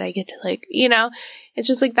of me that I get to, like, you know, it's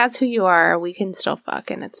just like, that's who you are. We can still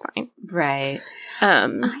fuck and it's fine. Right.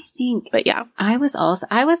 I think, but yeah. I was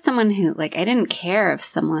someone who, like, I didn't care if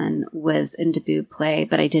someone was into boob play,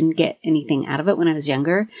 but I didn't get anything out of it when I was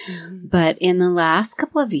younger. Mm-hmm. But in the last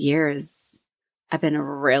couple of years, I've been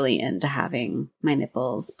really into having my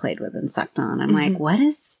nipples played with and sucked on. I'm like, what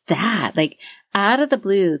is that? Like, out of the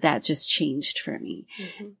blue, that just changed for me.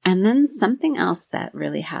 Mm-hmm. And then something else that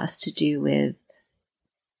really has to do with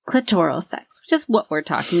clitoral sex, which is what we're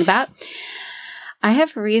talking about. I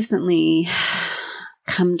have recently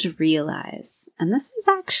come to realize, and this is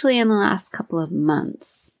actually in the last couple of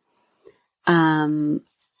months, I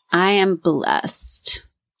am blessed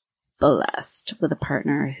with a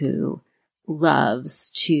partner who loves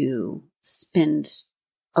to spend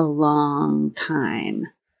a long time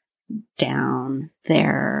down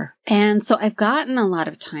there. And so I've gotten a lot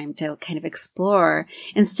of time to kind of explore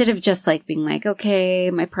instead of just like being like, okay,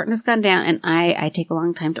 my partner's gone down, and I take a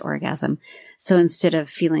long time to orgasm. So instead of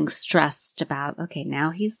feeling stressed about, okay,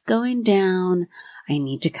 now he's going down, I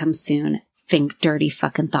need to come soon. Think dirty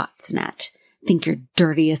fucking thoughts, Annette. Think your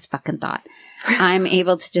dirtiest fucking thought. I'm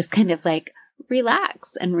able to just kind of like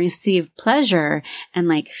relax and receive pleasure and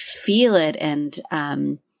like feel it. And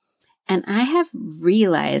I have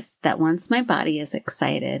realized that once my body is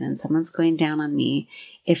excited and someone's going down on me,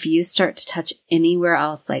 if you start to touch anywhere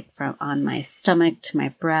else, like from on my stomach to my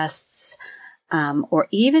breasts, or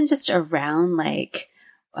even just around like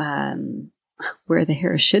where the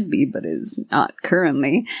hair should be, but is not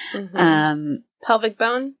currently, pelvic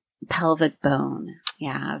bone. Pelvic bone.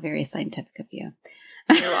 Yeah, very scientific of you.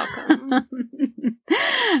 You're welcome.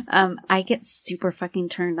 I get super fucking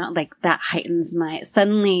turned on. Like that heightens my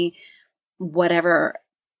suddenly whatever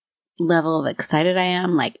level of excited I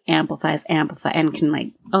am, like amplifies and can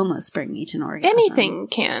like almost bring me to an orgasm. Anything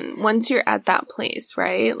can once you're at that place,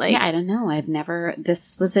 right? Like, yeah, I don't know.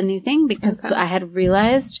 This was a new thing because I had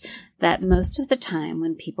realized that most of the time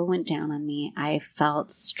when people went down on me, I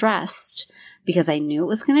felt stressed because I knew it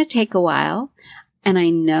was going to take a while. And I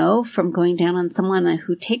know from going down on someone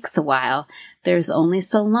who takes a while, there's only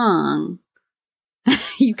so long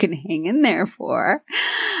you can hang in there for.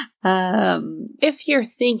 If you're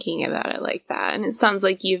thinking about it like that, and it sounds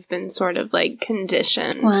like you've been sort of like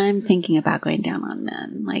conditioned. Well, I'm thinking about going down on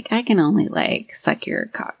men. Like I can only like suck your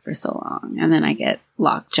cock for so long, and then I get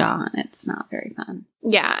lockjaw, and it's not very fun.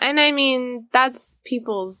 Yeah, and I mean that's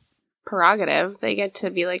people's prerogative. They get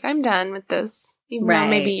to be like, I'm done with this. Even though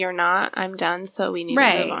maybe you're not, I'm done, so we need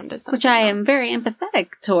to move on to something which I else. am very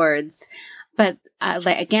empathetic towards. But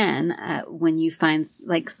like again, when you find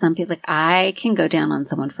like some people, like I can go down on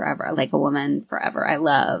someone forever, like a woman forever. I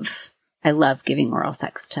love giving oral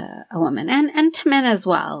sex to a woman and to men as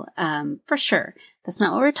well, for sure. That's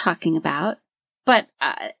not what we're talking about, but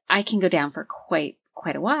I can go down for quite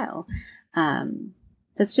a while.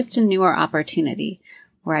 That's just a newer opportunity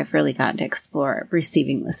where I've really gotten to explore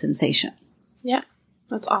receiving the sensation. Yeah,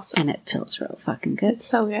 that's awesome. And it feels real fucking good. It's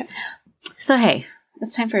so good. So, hey,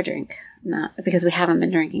 it's time for a drink. Not because we haven't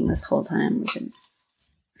been drinking this whole time.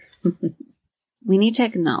 We need to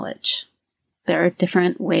acknowledge there are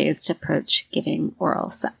different ways to approach giving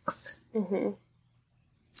oral sex. Mm-hmm.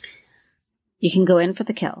 You can go in for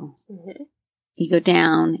the kill. Mm-hmm. You go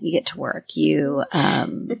down, you get to work. You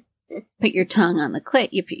put your tongue on the clit.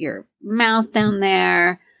 You put your mouth down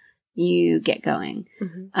there. You get going.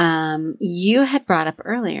 Mm-hmm. You had brought up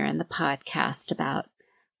earlier in the podcast about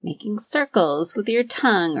making circles with your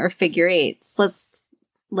tongue or figure eights.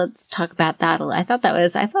 Let's talk about that a little. I thought that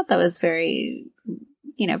was very,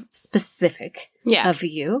 specific of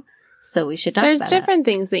you. So we should talk about it. There's different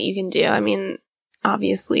things that you can do. I mean,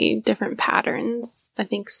 obviously different patterns. I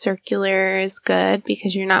think circular is good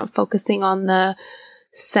because you're not focusing on the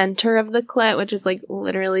center of the clit, which is like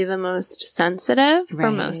literally the most sensitive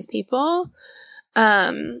for most people.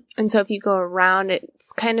 And so if you go around,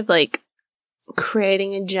 it's kind of like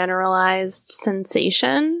creating a generalized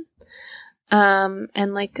sensation.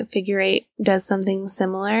 And like a figure eight does something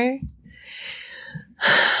similar.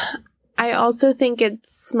 I also think it's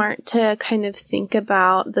smart to kind of think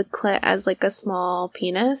about the clit as like a small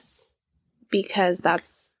penis because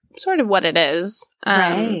that's sort of what it is.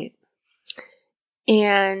 Right.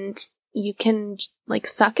 And you can like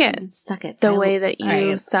suck it. Suck it. The way that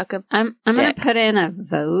you suck a I'm going to put in a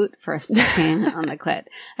vote for sucking on the clit.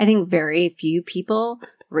 I think very few people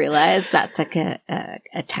realize that's like a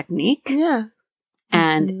technique. Yeah.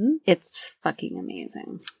 And it's fucking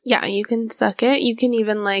amazing. Yeah, you can suck it. You can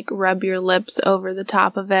even like rub your lips over the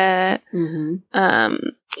top of it. Mm-hmm.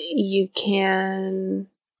 You can,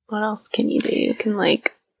 what else can you do? You can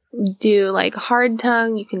like do like hard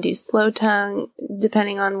tongue. You can do slow tongue,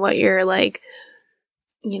 depending on what your like,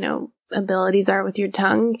 abilities are with your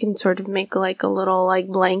tongue. You can sort of make like a little like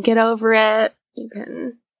blanket over it. You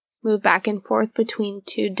can move back and forth between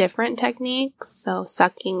two different techniques. So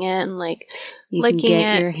sucking it and like licking it. You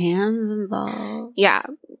can get your hands involved. Yeah.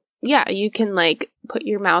 Yeah. You can like put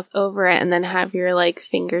your mouth over it and then have your like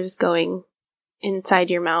fingers going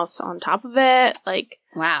inside your mouth on top of it. Like,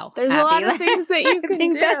 wow. There's a lot of things that you can do. I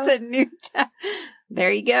think that's a new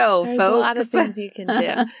there you go, There's folks. a lot of things you can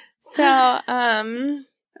do. So,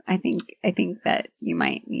 I think that you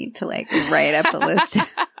might need to like write up a list.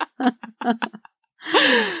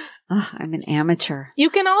 Oh, I'm an amateur. You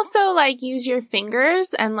can also like use your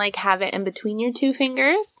fingers and like have it in between your two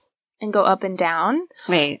fingers and go up and down.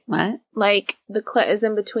 Wait, what? Like the clit is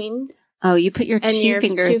in between. Oh, you put your and two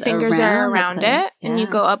fingers are around it, Yeah. and you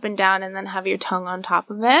go up and down, and then have your tongue on top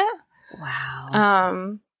of it.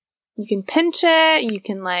 Wow. You can pinch it. You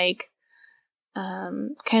can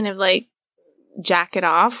kind of jack it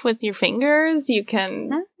off with your fingers. You can.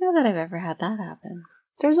 I don't know that I've ever had that happen.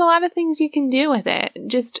 There's a lot of things you can do with it.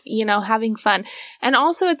 Just, having fun. And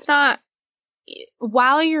also it's not,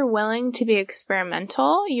 while you're willing to be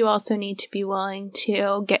experimental, you also need to be willing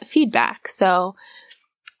to get feedback. So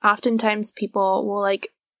oftentimes people will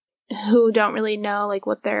who don't really know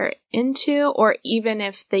what they're into, or even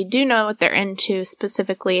if they do know what they're into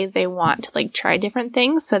specifically, they want to try different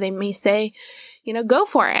things. So they may say, go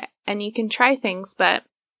for it and you can try things. But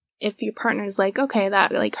if your partner's okay,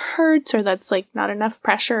 that hurts, or that's not enough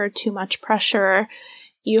pressure or too much pressure,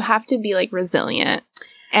 you have to be resilient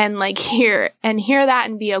and hear that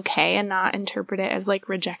and be okay, and not interpret it as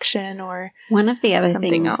rejection or one of the other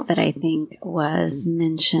something things else that I think was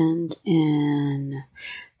mentioned in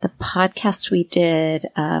the podcast we did,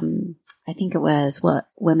 I think it was What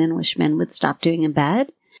Women Wish Men Would Stop Doing in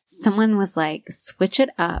Bed. Someone was switch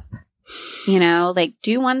it up,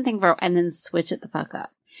 do one thing and then switch it the fuck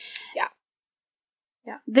up.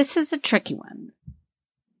 Yeah. This is a tricky one.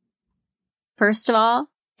 First of all,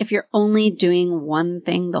 if you're only doing one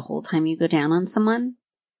thing the whole time you go down on someone,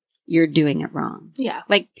 you're doing it wrong. Yeah.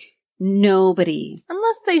 Nobody.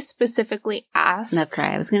 Unless they specifically ask. That's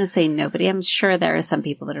right. I was going to say nobody. I'm sure there are some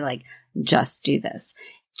people that are just do this.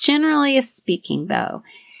 Generally speaking, though,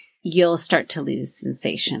 you'll start to lose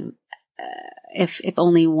sensation if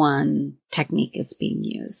only one technique is being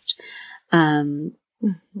used.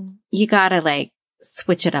 You got to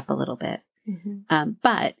switch it up a little bit. Mm-hmm.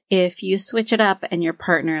 But if you switch it up and your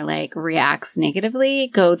partner reacts negatively,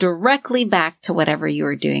 go directly back to whatever you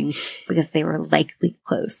were doing because they were likely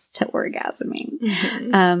close to orgasming.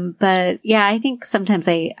 Mm-hmm. But yeah, I think sometimes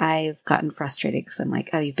I've gotten frustrated because I'm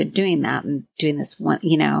oh, you've been doing that and doing this one,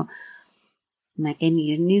 I'm I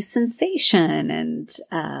need a new sensation.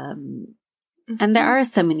 And there are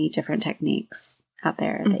so many different techniques out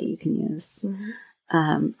there that you can use. Mm-hmm.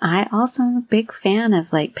 I also am a big fan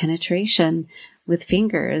of penetration with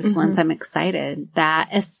fingers once I'm excited. That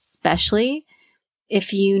especially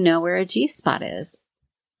if you know where a G spot is.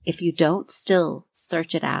 If you don't, still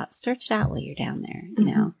search it out while you're down there,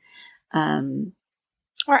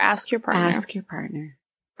 Or ask your partner. Ask your partner,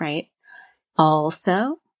 right?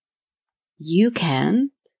 Also, you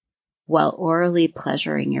can, while orally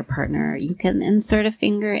pleasuring your partner, you can insert a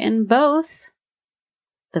finger in both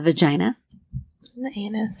the vagina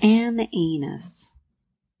and the anus.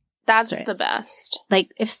 That's right. The best.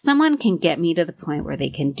 If someone can get me to the point where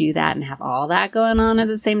they can do that and have all that going on at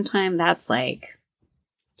the same time, that's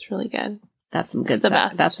it's really good. That's some good It's the stuff.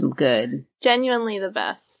 best. That's some good. Genuinely the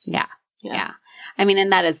best. Yeah. I mean,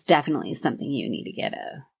 and that is definitely something you need to get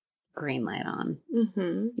a green light on.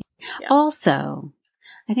 Mm-hmm. Yeah. Also,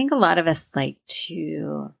 I think a lot of us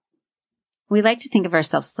we like to think of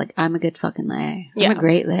ourselves I'm a good fucking lay. I'm a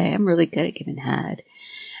great lay. I'm really good at giving head.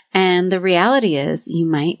 And the reality is you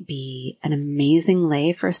might be an amazing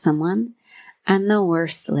lay for someone and the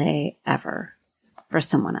worst lay ever for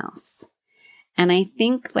someone else. And I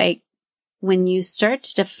think when you start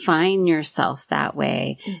to define yourself that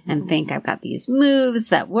way and think I've got these moves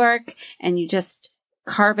that work and you just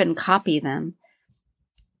carbon copy them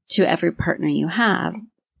to every partner you have,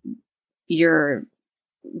 you're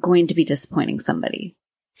going to be disappointing somebody.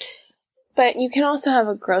 But you can also have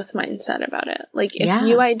a growth mindset about it. If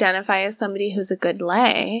you identify as somebody who's a good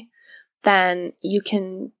lay, then you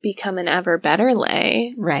can become an ever better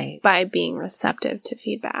lay. Right. By being receptive to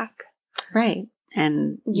feedback. Right.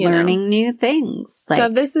 And learning new things. So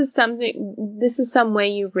if this is some way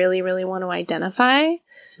you really, really want to identify,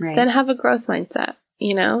 then have a growth mindset,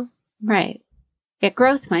 Right. A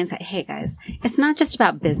growth mindset. Hey guys, it's not just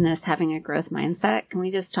about business having a growth mindset. Can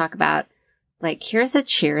we just talk about here's a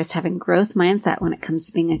cheers to having growth mindset when it comes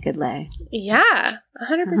to being a good lay? Yeah,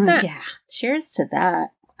 100%. Yeah. Cheers to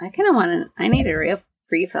that. I need a real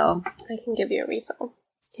refill. I can give you a refill.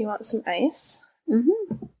 Do you want some ice?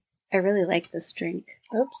 Mm-hmm. I really like this drink.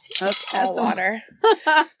 Oops. That's water.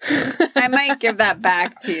 I might give that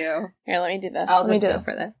back to you. Here, let me do this. I'll just go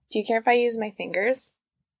for this. Do you care if I use my fingers?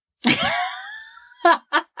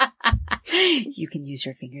 You can use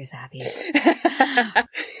your fingers, Abby.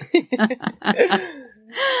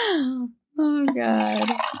 Oh, God.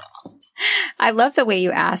 I love the way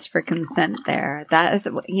you asked for consent there. That is,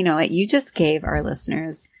 you just gave our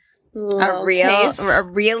listeners a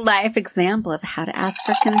real life example of how to ask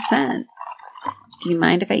for consent. Do you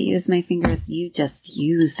mind if I use my fingers? You just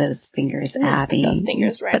use those fingers, Abby. Put those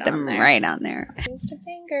fingers right put them right on there. Here's to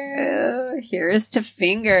fingers. Here's to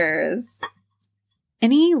fingers.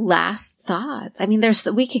 Any last thoughts? I mean,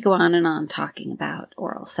 we could go on and on talking about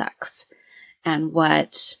oral sex and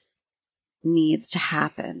what needs to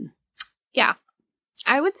happen. Yeah.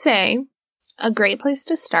 I would say a great place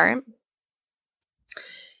to start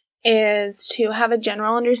is to have a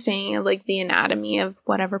general understanding of like the anatomy of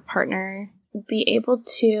whatever partner, be able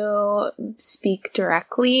to speak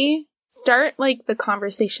directly, start like the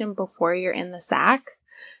conversation before you're in the sack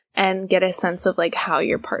and get a sense of like how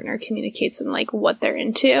your partner communicates and like what they're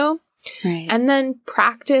into. Right. And then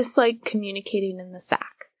practice like communicating in the sack.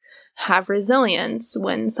 Have resilience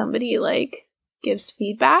when somebody like gives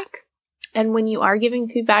feedback. And when you are giving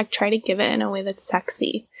feedback, try to give it in a way that's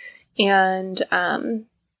sexy and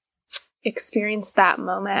experience that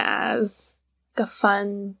moment as a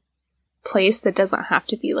fun place that doesn't have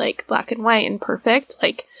to be like black and white and perfect.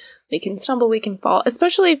 Like we can stumble, we can fall,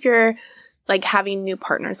 especially if you're like having new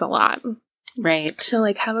partners a lot. Right. So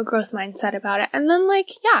like have a growth mindset about it. And then like,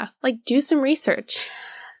 yeah, like do some research.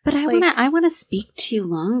 But I want to speak to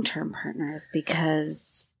long-term partners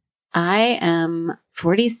because I am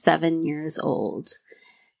 47 years old,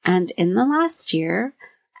 and in the last year,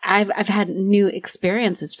 I've had new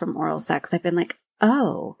experiences from oral sex. I've been like,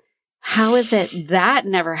 oh, how is it that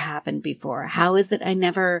never happened before? How is it I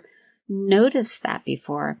never noticed that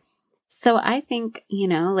before? So I think,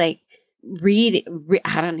 like read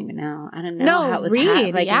I don't even know. I don't know how it was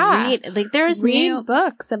read. Read. Like there's read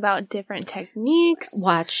books about different techniques.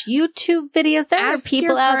 Watch YouTube videos. There are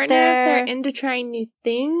people out there. If they're into trying new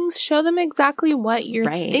things, show them exactly what you're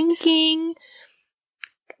thinking.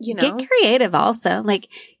 Get creative also. Like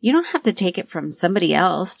you don't have to take it from somebody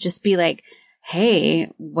else. Just be like,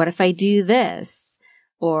 hey, what if I do this?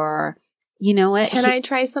 Or you know what? Can I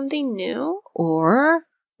try something new? Or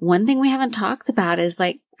one thing we haven't talked about is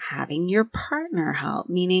like having your partner help,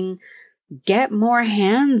 meaning get more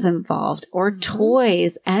hands involved or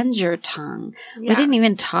toys and your tongue. Yeah. We didn't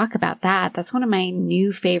even talk about that. That's one of my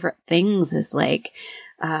new favorite things is like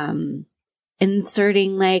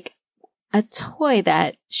inserting like a toy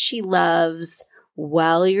that she loves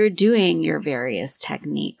while you're doing your various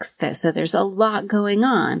techniques. So there's a lot going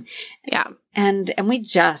on. Yeah. And we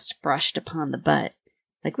just brushed upon the butt.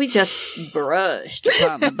 Like we just brushed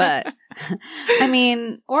upon the butt. I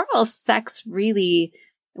mean, oral sex really,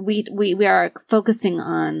 we are focusing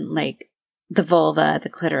on like the vulva, the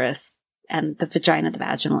clitoris, and the vagina, the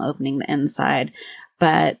vaginal opening, the inside.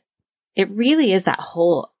 But it really is that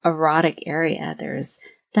whole erotic area. There's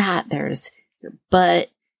your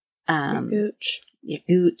butt, your gooch. Your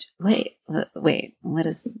gooch. Wait, what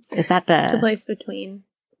is that the place between?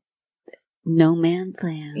 No man's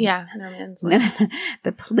land. Yeah, no man's land.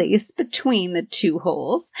 The place between the two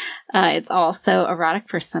holes. It's also erotic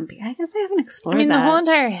for some people. I guess I haven't explored that. the whole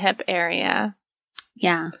entire hip area.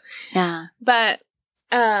 Yeah. Yeah. But,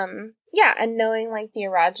 yeah, and knowing like the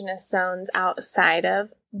erogenous zones outside of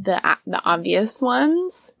the obvious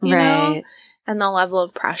ones, you know? And the level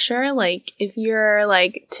of pressure, like if you're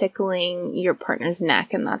like tickling your partner's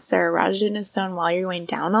neck and that's their erogenous zone while you're going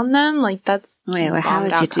down on them, like that's how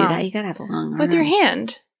would you do that? You gotta have a long arm. With your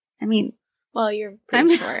hand. I mean, well, you're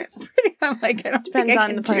pretty short. I'm like, I don't depends think I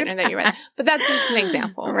on the partner that you're with. But that's just an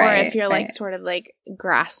example. Right, or if you're like sort of like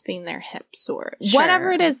grasping their hips or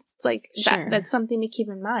whatever it is, it's like that's something to keep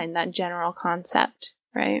in mind. That general concept.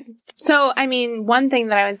 Right. So, I mean, one thing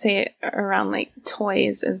that I would say around like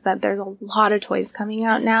toys is that there's a lot of toys coming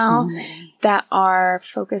out now that are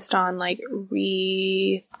focused on like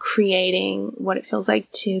recreating what it feels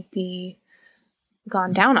like to be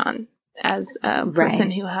gone down on as a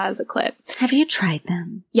person who has a clit. Have you tried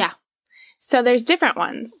them? Yeah. So there's different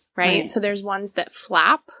ones, right? So there's ones that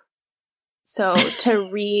flap. So to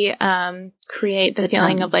create the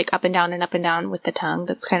feeling tongue of like up and down with the tongue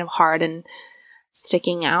that's kind of hard and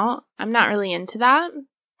sticking out. I'm not really into that.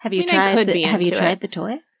 Have you tried the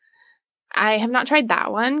toy? I have not tried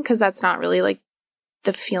that one because that's not really like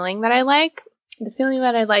the feeling that I like. The feeling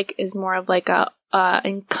that I like is more of like a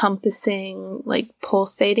encompassing, like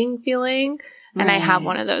pulsating feeling. And I have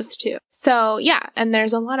one of those too. So yeah, and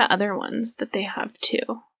there's a lot of other ones that they have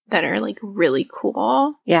too that are like really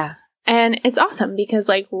cool. Yeah. And it's awesome because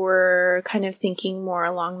like we're kind of thinking more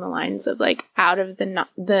along the lines of like out of the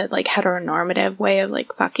like heteronormative way of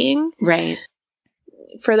like fucking. Right.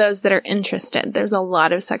 For those that are interested, there's a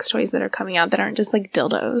lot of sex toys that are coming out that aren't just like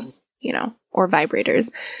dildos, you know, or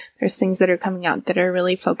vibrators. There's things that are coming out that are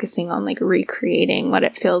really focusing on like recreating what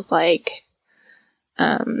it feels like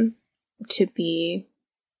to be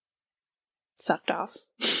sucked off.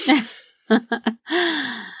 I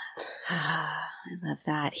love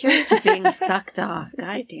that. Here's to being sucked off.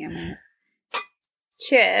 God damn it.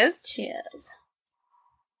 Cheers. Cheers.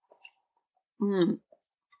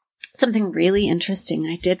 Something really interesting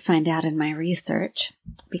I did find out in my research,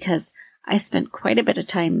 because I spent quite a bit of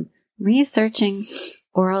time researching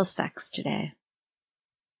oral sex today.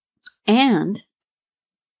 And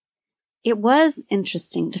it was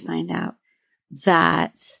interesting to find out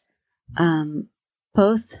that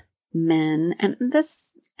both men, and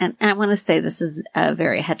I want to say this is a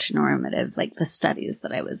very heteronormative, like the studies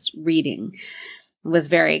that I was reading was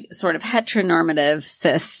very sort of heteronormative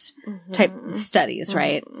cis type studies,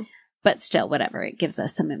 right? But still, whatever, it gives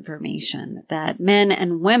us some information that men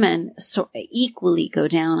and women equally go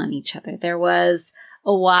down on each other. There was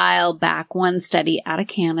a while back one study out of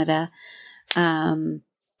Canada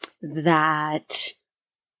that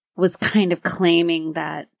was kind of claiming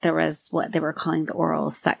that there was what they were calling the oral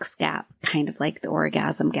sex gap, kind of like the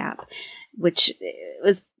orgasm gap, which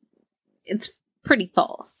it's pretty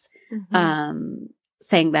false.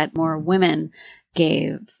 Saying that more women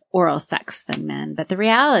gave oral sex than men. But the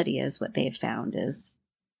reality is what they've found is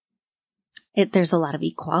there's a lot of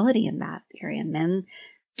equality in that area. Men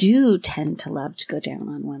do tend to love to go down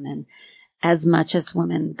on women as much as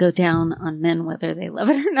women go down on men, whether they love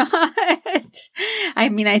it or not. I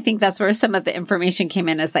mean, I think that's where some of the information came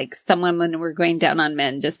in, as like some women were going down on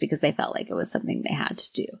men just because they felt like it was something they had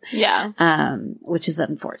to do. Yeah. Which is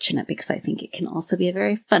unfortunate, because I think it can also be a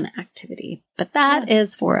very fun activity. But that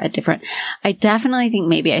is for a different, I definitely think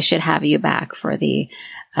maybe I should have you back for the,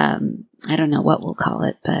 I don't know what we'll call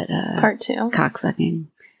it, but part 2. Cocksucking.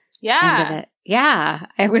 Yeah. End of it. Yeah.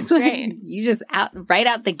 I was like, great. You just right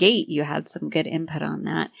out the gate, you had some good input on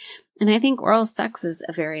that. And I think oral sex is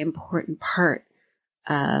a very important part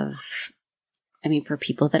of, I mean, for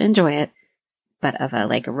people that enjoy it, but of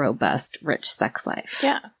a robust, rich sex life.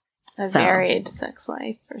 Yeah. A varied sex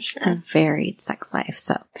life, for sure. A varied sex life.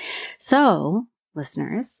 So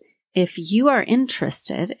listeners, if you are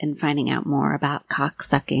interested in finding out more about cock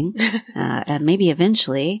sucking, and maybe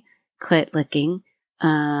eventually clit licking,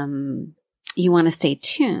 you want to stay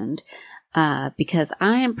tuned, because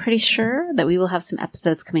I am pretty sure that we will have some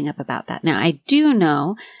episodes coming up about that. Now, I do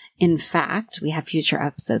know, in fact, we have future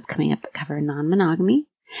episodes coming up that cover non-monogamy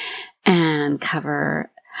and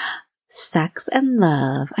cover sex and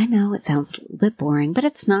love. I know it sounds a little bit boring, but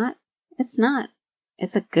it's not. It's not.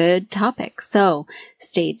 It's a good topic. So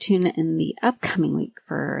stay tuned in the upcoming week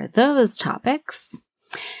for those topics.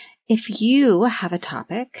 If you have a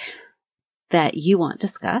topic that you want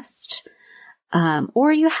discussed,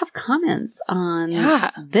 or you have comments on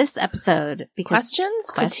this episode, questions,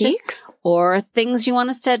 critiques, or things you want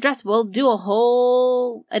us to address, we'll do a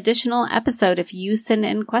whole additional episode. If you send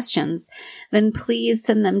in questions, then please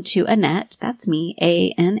send them to Annette, that's me,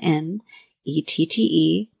 ANNETTE,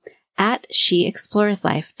 at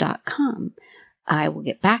sheexploreslife.com. I will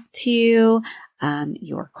get back to you.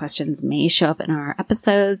 Your questions may show up in our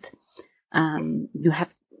episodes. You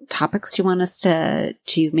have topics you want us to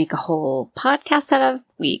make a whole podcast out of,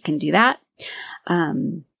 we can do that.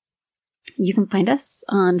 You can find us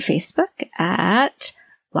on Facebook at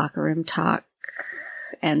Locker Room Talk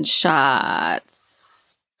and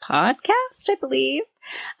Shots Podcast, I believe.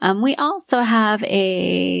 We also have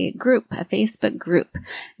a Facebook group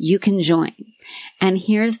you can join. And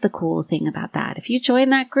here's the cool thing about that. If you join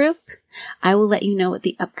that group, I will let you know what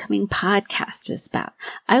the upcoming podcast is about.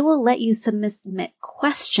 I will let you submit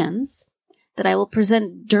questions that I will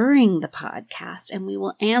present during the podcast, and we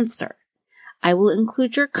will answer. I will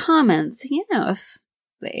include your comments, if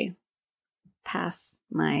they pass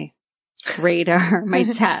my radar, my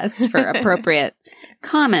test for appropriate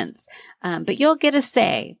comments. But you'll get a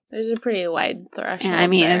say. There's a pretty wide threshold. I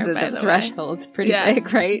mean, there, the threshold's pretty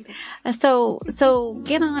big, right? So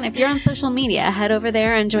get on. If you're on social media, head over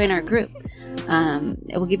there and join our group.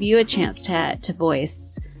 It will give you a chance to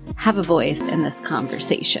have a voice in this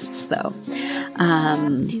conversation. So,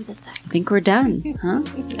 I think we're done, huh?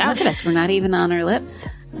 Yeah. Look at us. We're not even on our lips.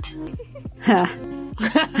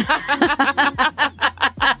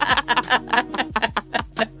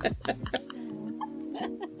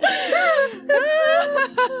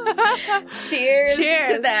 Cheers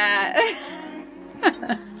to that.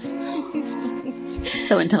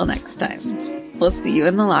 So until next time, we'll see you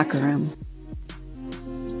in the locker room.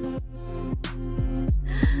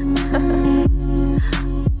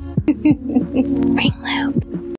 Ring loop.